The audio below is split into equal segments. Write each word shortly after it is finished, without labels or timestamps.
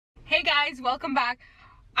guys, welcome back.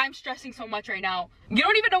 I'm stressing so much right now. You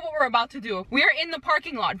don't even know what we're about to do. We are in the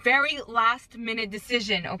parking lot. Very last minute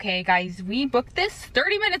decision. Okay guys, we booked this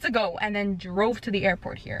 30 minutes ago and then drove to the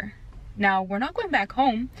airport here. Now we're not going back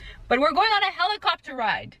home, but we're going on a helicopter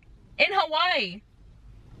ride in Hawaii.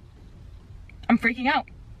 I'm freaking out.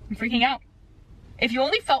 I'm freaking out. If you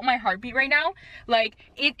only felt my heartbeat right now, like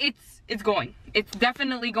it's going. It's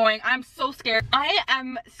definitely going. I'm so scared. I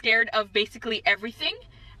am scared of basically everything,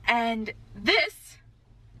 and this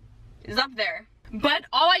is up there. But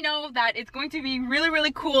all I know that it's going to be really,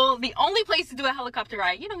 really cool. The only place to do a helicopter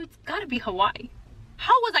ride, you know, it's gotta be Hawaii.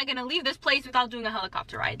 How was I gonna leave this place without doing a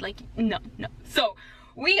helicopter ride? Like, no. So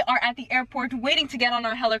we are at the airport waiting to get on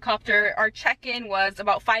our helicopter. Our check-in was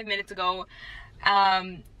about 5 minutes ago.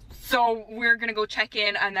 So we're gonna go check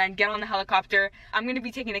in and then get on the helicopter. I'm gonna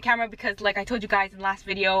be taking the camera because, like I told you guys in the last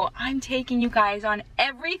video, I'm taking you guys on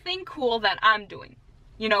everything cool that I'm doing.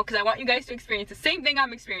 You know, because I want you guys to experience the same thing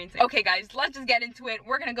I'm experiencing. Okay guys, let's just get into it.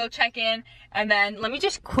 We're gonna go check in and then let me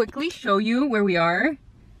just quickly show you where we are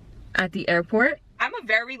at the airport. I'm a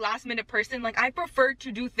very last minute person. Like, I prefer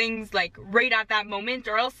to do things like right at that moment,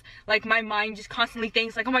 or else like my mind just constantly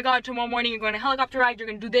thinks like, oh my god, tomorrow morning you're going on a helicopter ride, you're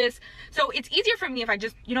gonna do this. So it's easier for me if I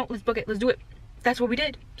just, you know, let's book it, let's do it. That's what we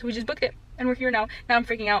did. So we just booked it and we're here now. Now I'm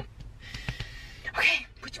freaking out. Okay,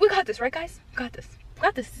 we got this, right guys? We got this. We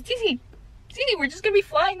got this. It's easy. It's easy. We're just gonna be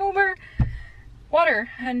flying over water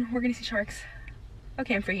and we're gonna see sharks.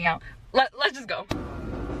 Okay, I'm freaking out. Let's just go.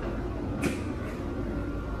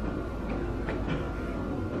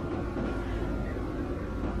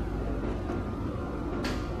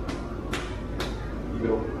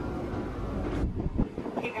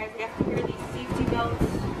 Okay guys, we have to wear these safety belts.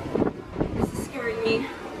 This is scaring me.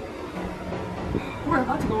 We're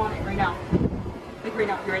about to go on it right now. Like right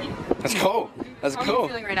now, you ready? Let's go. Let's go. How are you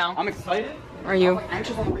feeling right now? I'm excited. Are you? I'm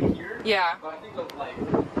anxious on the way here. Yeah. But I think of like,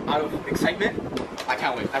 out of excitement, I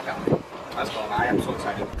can't wait. I can't wait. Let's go. I am so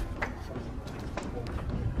excited.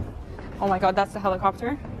 Oh my god, that's the helicopter.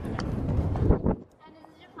 And this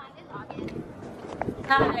is your flight in August.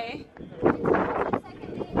 Hi.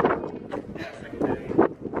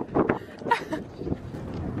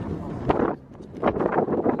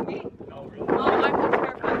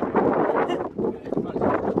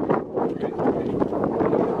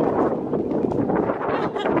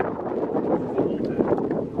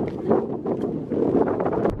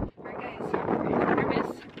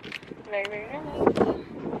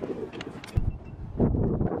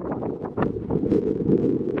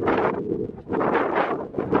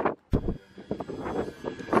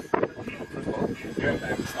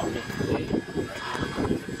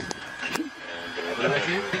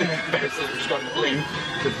 We're starting the plane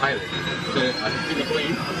to pilot. So I think the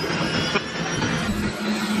plane.